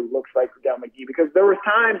next year looks like for Del McGee, because there was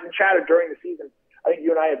times in chatter during the season, I think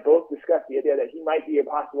you and I had both discussed the idea that he might be a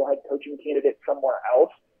possible head coaching candidate somewhere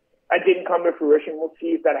else. That didn't come to fruition. We'll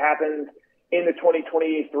see if that happens in the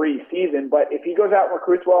 2023 season. But if he goes out and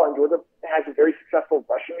recruits well and Georgia has a very successful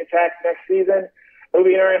rushing attack next season, it'll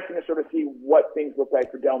be interesting to sort of see what things look like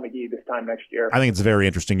for Del McGee this time next year. I think it's a very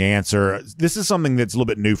interesting answer. This is something that's a little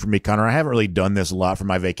bit new for me, Connor. I haven't really done this a lot for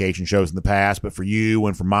my vacation shows in the past, but for you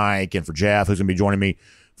and for Mike and for Jeff, who's going to be joining me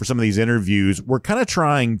for some of these interviews, we're kind of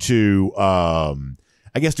trying to,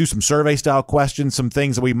 do some survey-style questions, some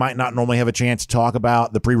things that we might not normally have a chance to talk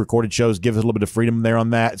about. The pre-recorded shows give us a little bit of freedom there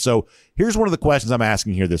on that. So here's one of the questions I'm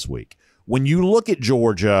asking here this week. When you look at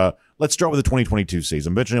Georgia, let's start with the 2022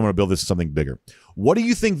 season. Eventually, I'm going to build this to something bigger. What do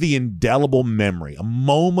you think the indelible memory, a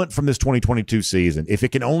moment from this 2022 season, if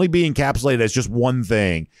it can only be encapsulated as just one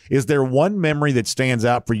thing, is there one memory that stands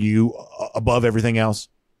out for you above everything else?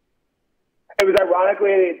 It was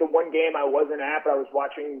ironically the one game I wasn't at, but I was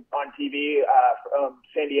watching on TV from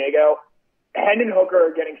San Diego. Hendon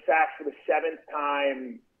Hooker getting sacked for the seventh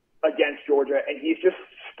time against Georgia, and he's just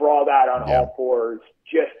sprawled out on all fours,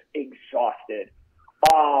 just exhausted.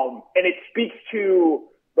 And it speaks to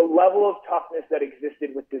the level of toughness that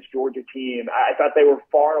existed with this Georgia team. I thought they were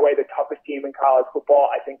far and away the toughest team in college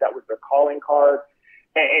football. I think that was their calling card.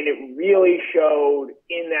 And it really showed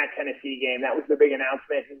in that Tennessee game. That was the big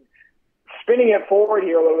announcement. And spinning it forward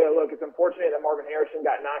here a little bit, look, it's unfortunate that Marvin Harrison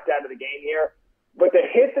got knocked out of the game here. But the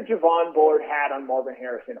hit that Javon Bullard had on Marvin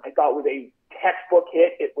Harrison, I thought was a textbook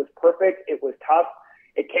hit. It was perfect. It was tough.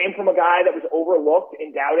 It came from a guy that was overlooked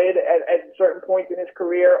and doubted at certain points in his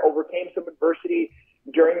career, overcame some adversity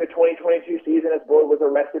during the 2022 season as Bullard was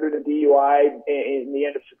arrested in a DUI in the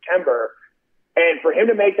end of September. And for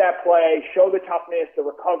him to make that play, show the toughness, the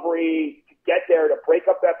recovery, to get there, to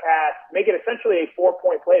break up that pass, make it essentially a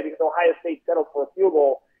 4-point play because Ohio State settled for a field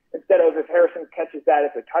goal instead of if Harrison catches that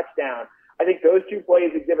as a touchdown. I think those two plays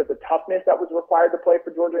exhibit the toughness that was required to play for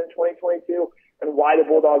Georgia in 2022 and why the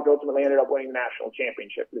Bulldogs ultimately ended up winning the national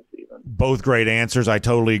championship this season. Both great answers. I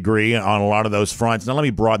totally agree on a lot of those fronts. Now, let me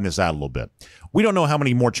broaden this out a little bit. We don't know how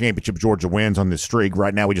many more championships Georgia wins on this streak.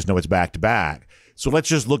 Right now, we just know it's back-to-back. So let's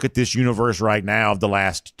just look at this universe right now of the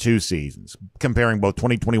last two seasons, comparing both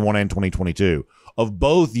 2021 and 2022. Of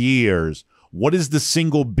both years, what is the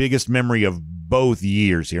single biggest memory of both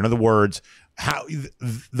years here? In other words, how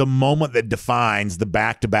the moment that defines the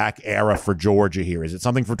back-to-back era for Georgia here? Is it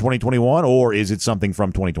something from 2021 or is it something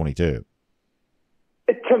from 2022?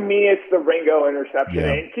 To me, it's the Ringo interception.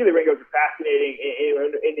 Yeah. And Kelee Ringo's fascinating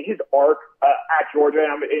in his arc at Georgia.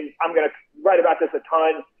 And I'm going to write about this a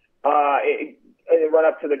ton in the run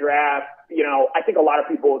up to the draft. I think a lot of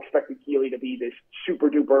people expected Kelee to be this super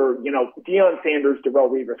duper, Deion Sanders, Darrelle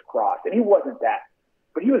Revis cross. And he wasn't that.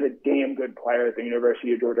 But he was a damn good player at the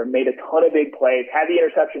University of Georgia, made a ton of big plays, had the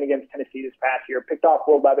interception against Tennessee this past year, picked off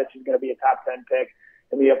Will Levis, who's going to be a top 10 pick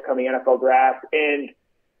in the upcoming NFL draft. And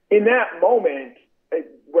in that moment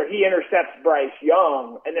where he intercepts Bryce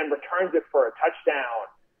Young and then returns it for a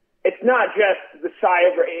touchdown, it's not just the sigh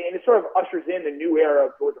of, and it sort of ushers in the new era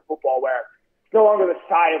of Georgia football where it's no longer the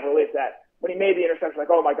sigh of relief that when he made the interception,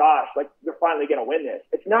 like, oh my gosh, like they're finally going to win this.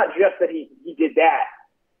 It's not just that he did that.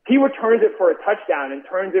 He returns it for a touchdown and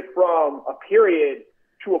turns it from a period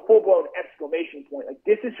to a full-blown exclamation point. Like,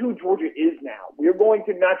 this is who Georgia is now. We're going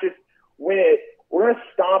to not just win it, we're going to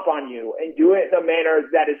stomp on you and do it in a manner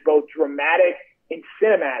that is both dramatic and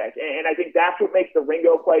cinematic. And I think that's what makes the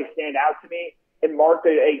Ringo play stand out to me and marked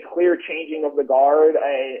a clear changing of the guard.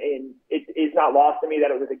 And it is not lost to me that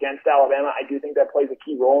it was against Alabama. I do think that plays a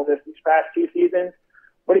key role in these past 2 seasons.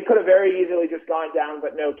 But he could have very easily just gone down.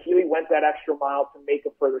 But no, Kelee went that extra mile to make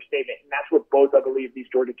a further statement. And that's what both, I believe, these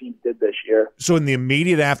Georgia teams did this year. So in the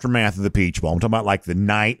immediate aftermath of the Peach Bowl, I'm talking about like the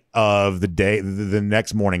night of the day, the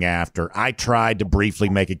next morning after, I tried to briefly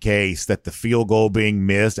make a case that the field goal being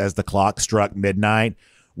missed as the clock struck midnight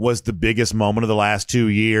was the biggest moment of the last 2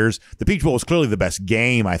 years. The Peach Bowl was clearly the best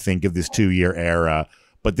game, I think, of this 2-year era.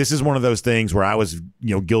 But this is one of those things where I was,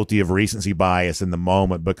 guilty of recency bias in the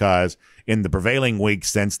moment, because in the prevailing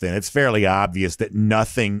weeks since then, it's fairly obvious that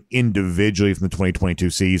nothing individually from the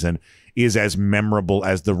 2022 season is as memorable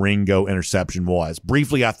as the Ringo interception was.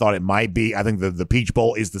 Briefly, I thought it might be. I think the Peach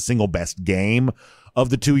Bowl is the single best game of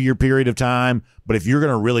the 2-year period of time. But if you're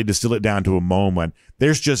going to really distill it down to a moment,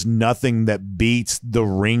 there's just nothing that beats the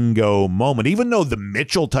Ringo moment, even though the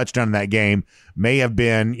Mitchell touchdown in that game may have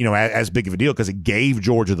been, as big of a deal because it gave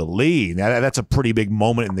Georgia the lead. Now, that's a pretty big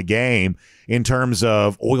moment in the game in terms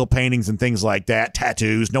of oil paintings and things like that,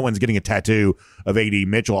 tattoos. No one's getting a tattoo of A.D.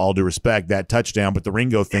 Mitchell, all due respect, that touchdown. But the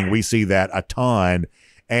Ringo thing, we see that a ton.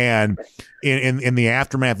 And in the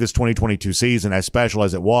aftermath of this 2022 season, as special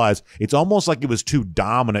as it was, it's almost like it was too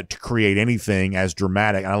dominant to create anything as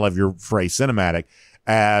dramatic, and I love your phrase cinematic,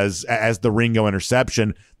 as the Ringo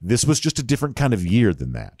interception. This was just a different kind of year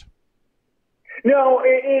than that. No,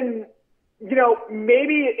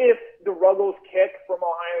 maybe if the Ruggles kick from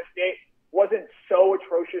Ohio State wasn't so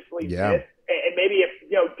atrociously missed, and maybe if,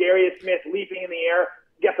 Darius Smith leaping in the air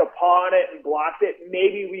gets a paw on it and blocks it,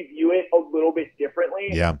 maybe we view it a little bit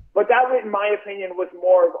differently. Yeah. But that, in my opinion, was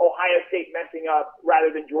more of Ohio State messing up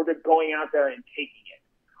rather than Georgia going out there and taking it.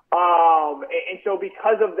 And so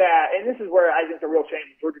because of that, and this is where I think the real shame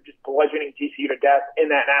is Georgia just bludgeoning TCU to death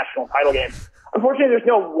in that national title game. Unfortunately, there's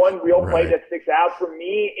no one real play that sticks out. For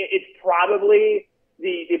me, it's probably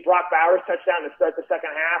the Brock Bowers touchdown to start the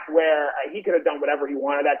second half, where he could have done whatever he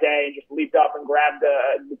wanted that day and just leaped up and grabbed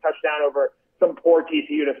the touchdown over some poor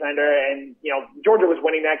TCU defender. And, Georgia was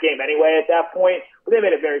winning that game anyway at that point, but they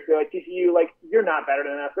made it very clear. TCU, you're not better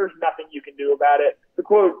than us. There's nothing you can do about it. To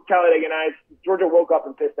quote Talladega Nights, Georgia woke up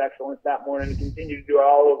in fist excellence that morning and continued to do it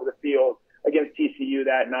all over the field against TCU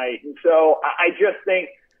that night. And so I just think,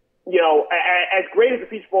 as great as the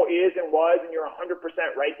Peach Bowl is and was, and you're 100%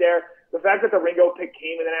 right there, the fact that the Ringo pick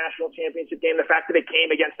came in the national championship game, the fact that it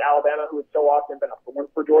came against Alabama, who has so often been a thorn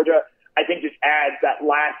for Georgia, I think just adds that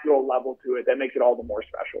last little level to it that makes it all the more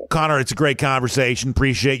special. Connor, it's a great conversation.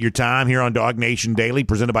 Appreciate your time here on Dog Nation Daily,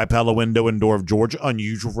 presented by Pella Window and Door of Georgia.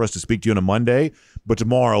 Unusual for us to speak to you on a Monday, but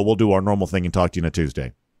tomorrow we'll do our normal thing and talk to you on a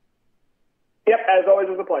Tuesday. Yep, as always,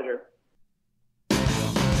 it was a pleasure.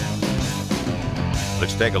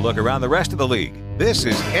 Let's take a look around the rest of the league. This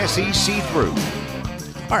is SEC Through.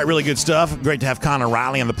 All right, really good stuff. Great to have Connor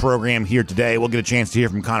Riley on the program here today. We'll get a chance to hear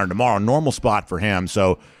from Connor tomorrow. Normal spot for him.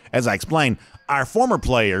 So, as I explained, our former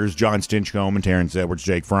players, John Stinchcomb and Terrence Edwards,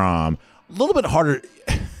 Jake Fromm, a little bit harder,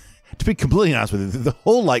 to be completely honest with you, the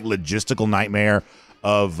whole logistical nightmare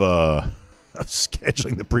of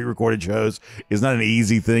scheduling the pre-recorded shows is not an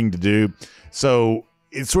easy thing to do. So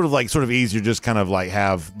it's sort of easier just kind of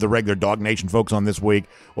have the regular Dog Nation folks on this week.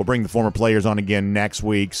 We'll bring the former players on again next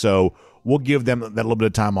week. So we'll give them that little bit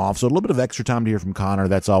of time off. So a little bit of extra time to hear from Connor.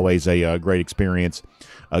 That's always a great experience.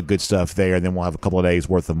 Good stuff there. And then we'll have a couple of days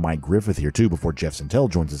worth of Mike Griffith here too before Jeff Sentell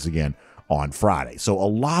joins us again on Friday. So a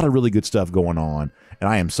lot of really good stuff going on. And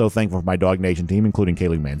I am so thankful for my Dog Nation team, including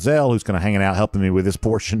Kaylee Manziel, who's kind of hanging out, helping me with this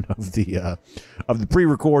portion of the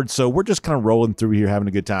pre-record. So we're just kind of rolling through here, having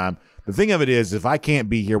a good time. The thing of it is, if I can't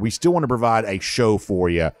be here, we still want to provide a show for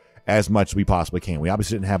you as much as we possibly can. We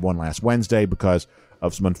obviously didn't have one last Wednesday because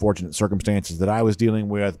of some unfortunate circumstances that I was dealing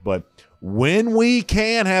with, but when we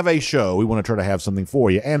can have a show, we want to try to have something for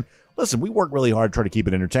you. And listen, we work really hard to try to keep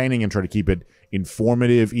it entertaining and try to keep it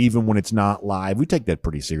informative, even when it's not live. We take that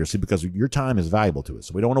pretty seriously because your time is valuable to us,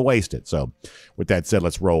 so we don't want to waste it. So with that said,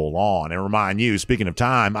 let's roll on and remind you, speaking of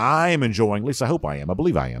time, I am enjoying, at least I hope I am, I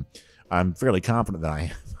believe I am, I'm fairly confident that I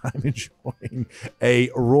am. I'm enjoying a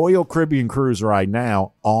Royal Caribbean cruise right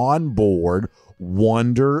now on board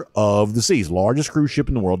Wonder of the Seas, largest cruise ship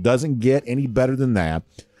in the world. Doesn't get any better than that.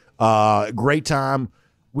 Great time.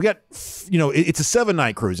 We got, it's a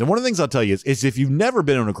 7-night cruise. And one of the things I'll tell you is if you've never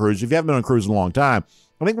been on a cruise, if you haven't been on a cruise in a long time,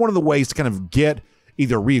 I think one of the ways to kind of get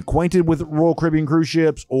either reacquainted with Royal Caribbean cruise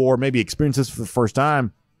ships or maybe experience this for the first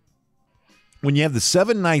time, when you have the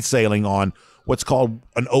 7-night sailing on what's called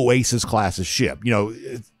an Oasis class of ship.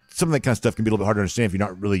 Some of that kind of stuff can be a little bit hard to understand if you're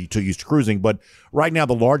not really too used to cruising. But right now,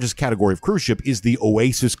 the largest category of cruise ship is the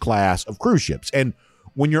Oasis class of cruise ships. And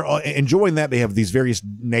when you're enjoying that, they have these various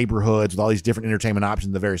neighborhoods with all these different entertainment options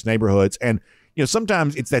in the various neighborhoods. And,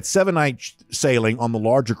 sometimes it's that 7-night sailing on the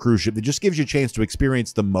larger cruise ship that just gives you a chance to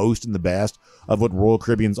experience the most and the best of what Royal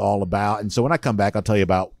Caribbean's all about. And so when I come back, I'll tell you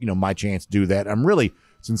about, my chance to do that. I'm really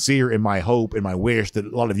sincere in my hope and my wish that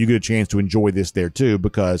a lot of you get a chance to enjoy this there too,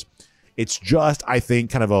 because it's just, I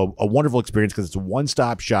think, kind of a wonderful experience because it's a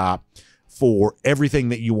one-stop shop for everything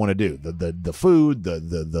that you want to do. The food,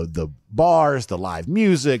 the bars, the live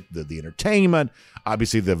music, the entertainment,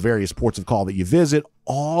 obviously the various ports of call that you visit,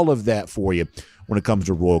 all of that for you when it comes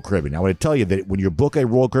to Royal Caribbean. Now, I want to tell you that when you book a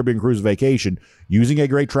Royal Caribbean cruise vacation, using a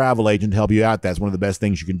great travel agent to help you out, that's one of the best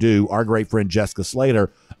things you can do. Our great friend Jessica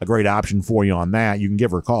Slater, a great option for you on that. You can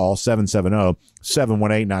give her a call,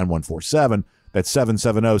 770-718-9147. That's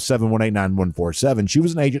 770-718-9147. She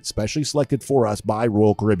was an agent specially selected for us by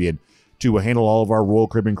Royal Caribbean to handle all of our Royal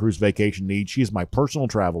Caribbean cruise vacation needs. She is my personal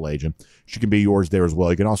travel agent. She can be yours there as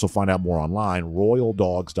well. You can also find out more online,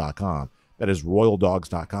 royaldogs.com. That is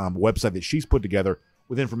royaldogs.com, a website that she's put together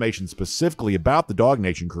with information specifically about the Dog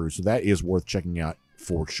Nation cruise, so that is worth checking out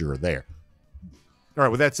for sure there. All right,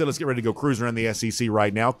 with that said, let's get ready to go cruising around the SEC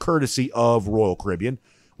right now, courtesy of Royal Caribbean.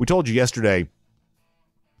 We told you yesterday,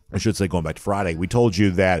 I should say going back to Friday, we told you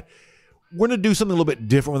that we're going to do something a little bit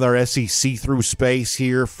different with our SEC through space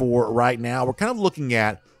here for right now. We're kind of looking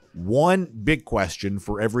at one big question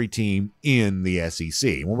for every team in the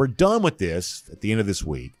SEC. When we're done with this at the end of this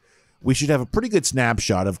week, we should have a pretty good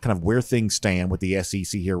snapshot of kind of where things stand with the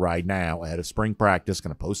SEC here right now ahead of spring practice, kind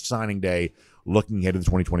of post-signing day, looking ahead to the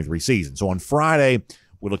 2023 season. So on Friday,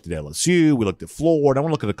 we looked at LSU, we looked at Florida. I want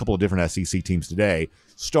to look at a couple of different SEC teams today,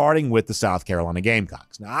 starting with the South Carolina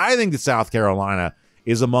Gamecocks. Now, I think that South Carolina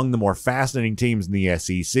is among the more fascinating teams in the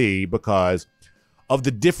SEC because of the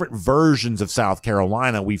different versions of South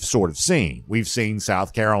Carolina we've sort of seen. We've seen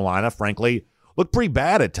South Carolina, frankly, look pretty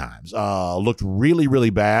bad at times. Looked really, really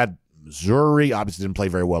bad. Missouri obviously didn't play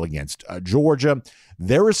very well against Georgia.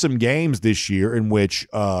 There were some games this year in which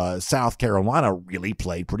South Carolina really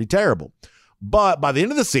played pretty terrible. But by the end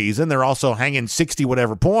of the season, they're also hanging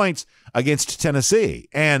 60-whatever points against Tennessee.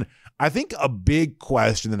 And I think a big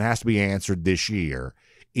question that has to be answered this year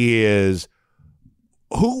is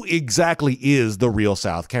who exactly is the real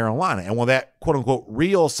South Carolina? And will that quote-unquote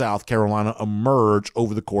real South Carolina emerge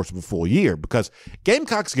over the course of a full year? Because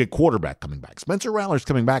Gamecocks get quarterback coming back. Spencer Rattler's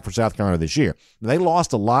coming back for South Carolina this year. They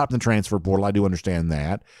lost a lot in the transfer portal. I do understand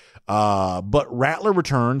that. But Rattler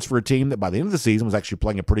returns for a team that by the end of the season was actually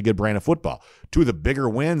playing a pretty good brand of football. Two of the bigger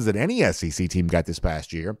wins that any SEC team got this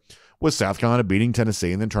past year was South Carolina beating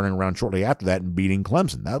Tennessee and then turning around shortly after that and beating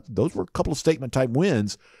Clemson. Those were a couple of statement-type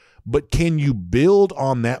wins. But can you build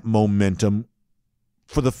on that momentum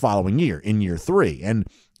for the following year, in year 3? And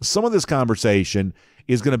some of this conversation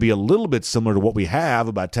is going to be a little bit similar to what we have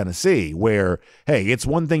about Tennessee, where, hey, it's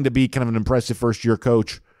one thing to be kind of an impressive first-year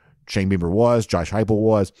coach. Shane Beamer was, Josh Heupel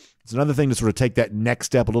was. It's another thing to sort of take that next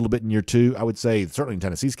step a little bit in year 2. I would say, certainly in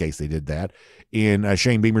Tennessee's case, they did that. In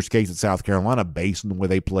Shane Beamer's case at South Carolina, based on the way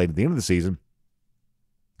they played at the end of the season,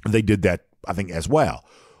 they did that, I think, as well.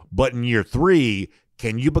 But in year 3,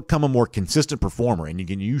 can you become a more consistent performer, and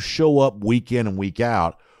can you show up week in and week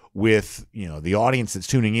out with, the audience that's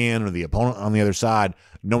tuning in or the opponent on the other side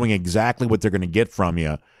knowing exactly what they're going to get from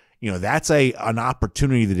you? That's an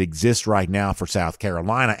opportunity that exists right now for South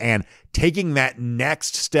Carolina, and taking that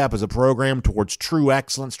next step as a program towards true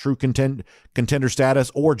excellence, true contender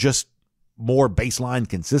status, or just more baseline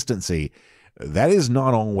consistency, that is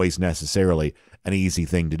not always necessarily an easy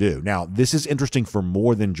thing to do. Now, this is interesting for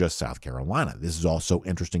more than just South Carolina. This is also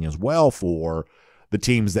interesting as well for the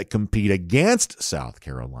teams that compete against South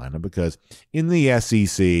Carolina, because in the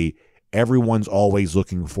SEC, everyone's always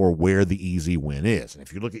looking for where the easy win is. And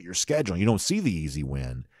if you look at your schedule and you don't see the easy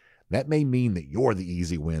win, that may mean that you're the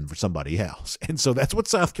easy win for somebody else. And so that's what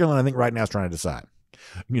South Carolina, I think, right now is trying to decide.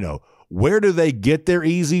 Where do they get their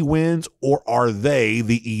easy wins, or are they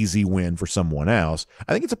the easy win for someone else?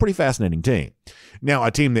 I think it's a pretty fascinating team. Now,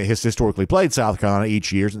 a team that has historically played South Carolina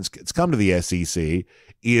each year since it's come to the SEC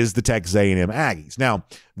is the Texas A&M Aggies. Now,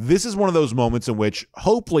 this is one of those moments in which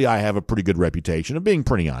hopefully I have a pretty good reputation of being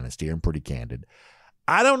pretty honest here and pretty candid.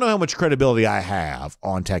 I don't know how much credibility I have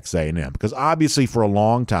on Texas A&M, because obviously for a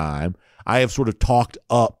long time I have sort of talked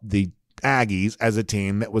up the Aggies as a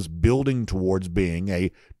team that was building towards being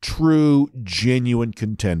a true, genuine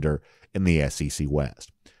contender in the SEC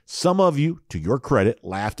West. Some of you, to your credit,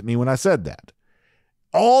 laughed at me when I said that.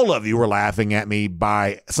 All of you were laughing at me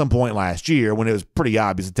by some point last year when it was pretty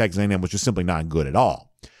obvious that Texas A&M was just simply not good at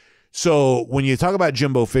all. So when you talk about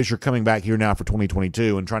Jimbo Fisher coming back here now for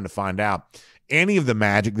 2022 and trying to find out any of the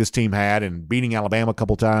magic this team had in beating Alabama a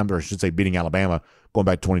couple times, or I should say beating Alabama going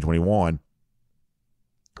back to 2021,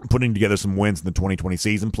 putting together some wins in the 2020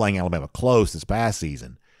 season, playing Alabama close this past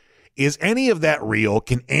season. Is any of that real?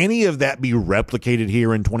 Can any of that be replicated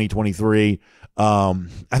here in 2023? I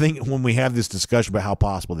think when we have this discussion about how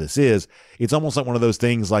possible this is, it's almost like one of those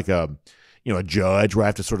things like a judge where I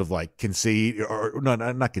have to sort of like concede, or no,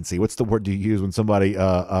 not concede. What's the word you use when somebody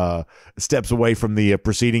steps away from the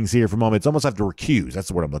proceedings here for a moment? It's almost have to recuse. That's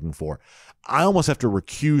the word I'm looking for. I almost have to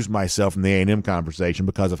recuse myself from the A&M conversation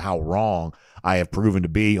because of how wrong I have proven to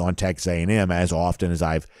be on Texas A&M as often as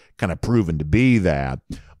I've kind of proven to be that.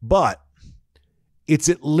 But it's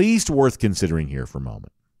at least worth considering here for a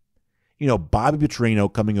moment. Bobby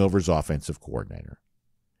Petrino coming over as offensive coordinator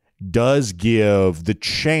does give the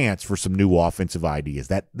chance for some new offensive ideas,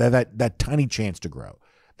 that tiny chance to grow,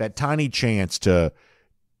 that tiny chance to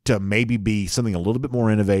maybe be something a little bit more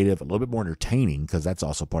innovative, a little bit more entertaining, because that's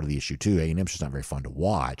also part of the issue too. A&M's just not very fun to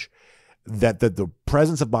watch. That the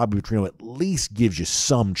presence of Bobby Petrino at least gives you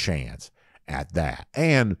some chance at that.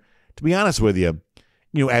 And to be honest with you,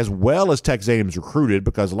 as well as Texas A&M's recruited,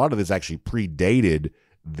 because a lot of this actually predated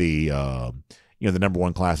the number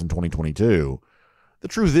one class in 2022. The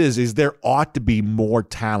truth is there ought to be more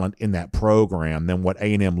talent in that program than what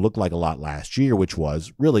A&M looked like a lot last year, which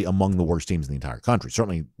was really among the worst teams in the entire country,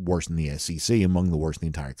 certainly worse than the SEC, among the worst in the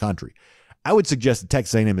entire country. I would suggest that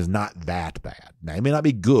Texas A&M is not that bad. Now, they may not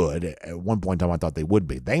be good. At one point in time, I thought they would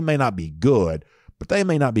be. They may not be good, but they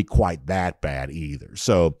may not be quite that bad either.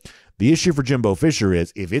 So the issue for Jimbo Fisher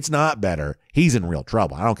is if it's not better, he's in real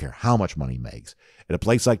trouble. I don't care how much money he makes. At a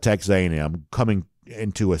place like Texas A&M, coming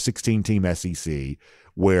into a 16-team SEC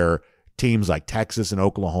where teams like Texas and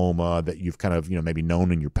Oklahoma that you've kind of maybe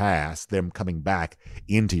known in your past, them coming back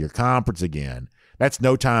into your conference again, that's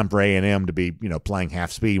no time for A&M to be playing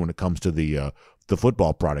half speed when it comes to the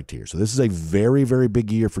football product here. So this is a very, very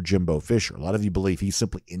big year for Jimbo Fisher. A lot of you believe he's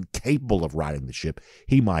simply incapable of riding the ship.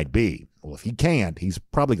 He might be. Well, if he can't, he's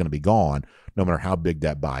probably going to be gone no matter how big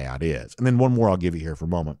that buyout is. And then one more I'll give you here for a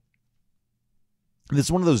moment. This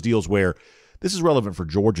is one of those deals where this is relevant for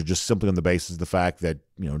Georgia just simply on the basis of the fact that,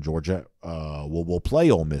 Georgia will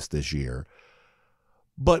play Ole Miss this year.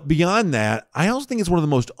 But beyond that, I also think it's one of the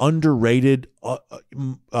most underrated,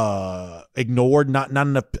 ignored, not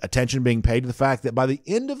enough attention being paid to the fact that by the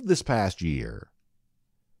end of this past year,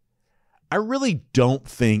 I really don't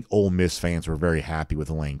think Ole Miss fans were very happy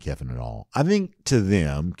with Lane Kiffin at all. I think to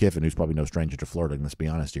them, Kiffin, who's probably no stranger to flirting, let's be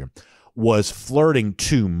honest here, was flirting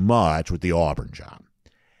too much with the Auburn job.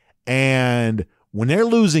 And when they're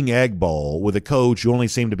losing Egg Bowl with a coach who only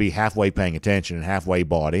seemed to be halfway paying attention and halfway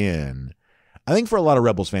bought in, I think for a lot of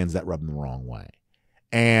Rebels fans, that rubbed them the wrong way.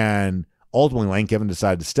 And ultimately, Lane Kiffin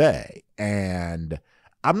decided to stay. And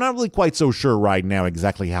I'm not really quite so sure right now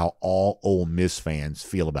exactly how all Ole Miss fans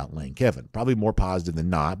feel about Lane Kiffin. Probably more positive than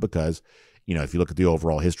not because, if you look at the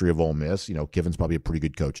overall history of Ole Miss, Kiffin's probably a pretty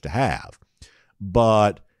good coach to have.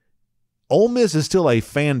 But Ole Miss is still a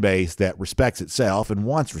fan base that respects itself and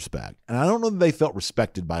wants respect. And I don't know that they felt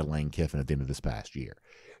respected by Lane Kiffin at the end of this past year.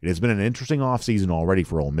 It has been an interesting offseason already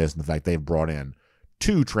for Ole Miss in the fact they've brought in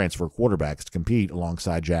 2 transfer quarterbacks to compete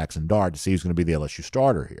alongside Jackson Dart to see who's going to be the LSU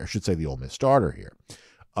starter here. I should say the Ole Miss starter here.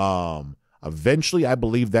 Eventually, I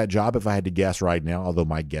believe that job, if I had to guess right now, although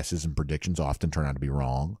my guesses and predictions often turn out to be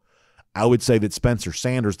wrong, I would say that Spencer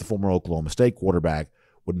Sanders, the former Oklahoma State quarterback,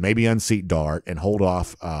 would maybe unseat Dart and hold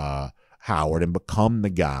off Howard and become the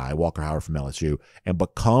guy, Walker Howard from LSU, and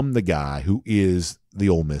become the guy who is the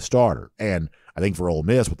Ole Miss starter. And I think for Ole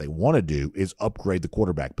Miss, what they want to do is upgrade the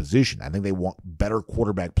quarterback position. I think they want better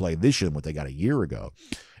quarterback play this year than what they got a year ago.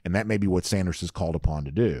 And that may be what Sanders is called upon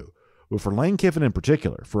to do. But for Lane Kiffin in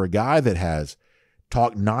particular, for a guy that has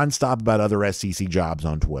talked nonstop about other SEC jobs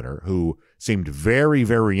on Twitter, who seemed very,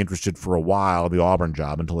 very interested for a while in the Auburn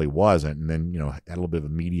job until he wasn't, and then, had a little bit of a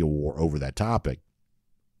media war over that topic.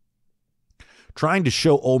 Trying to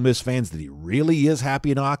show Ole Miss fans that he really is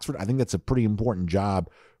happy in Oxford, I think that's a pretty important job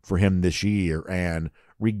for him this year, and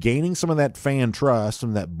regaining some of that fan trust, some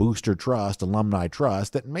of that booster trust, alumni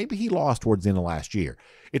trust that maybe he lost towards the end of last year.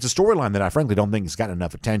 It's a storyline that I frankly don't think has gotten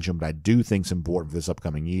enough attention, but I do think it's important for this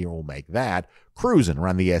upcoming year. We'll make that cruising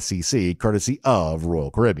around the SEC, courtesy of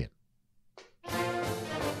Royal Caribbean.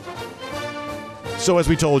 So as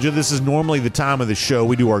we told you, this is normally the time of the show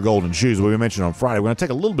we do our Golden Shoes. What we mentioned on Friday, we're going to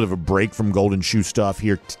take a little bit of a break from Golden Shoe stuff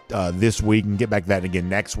here this week and get back to that again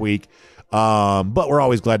next week. But we're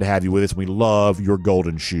always glad to have you with us. We love your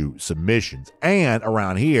Golden Shoe submissions. And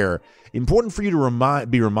around here, important for you to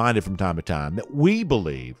be reminded from time to time that we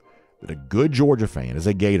believe that a good Georgia fan is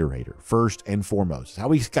a Gatorhater, first and foremost. It's how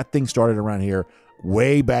we got things started around here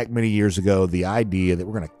way back many years ago, the idea that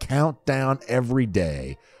we're going to count down every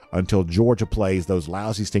day until Georgia plays those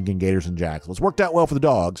lousy, stinking Gators in Jacksonville. It's worked out well for the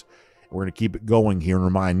Dogs. We're going to keep it going here and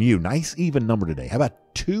remind you, nice even number today. How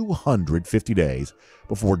about 250 days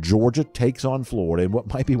before Georgia takes on Florida in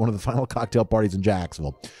what might be one of the final cocktail parties in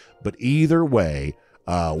Jacksonville? But either way,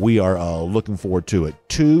 we are looking forward to it.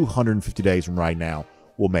 250 days from right now,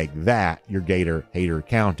 we'll make that your Gator Hater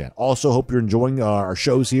countdown. Also, hope you're enjoying our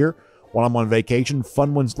shows here while I'm on vacation.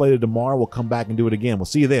 Fun one slated tomorrow. We'll come back and do it again. We'll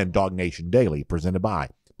see you then. Dog Nation Daily, presented by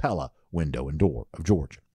Pella Window and Door of Georgia.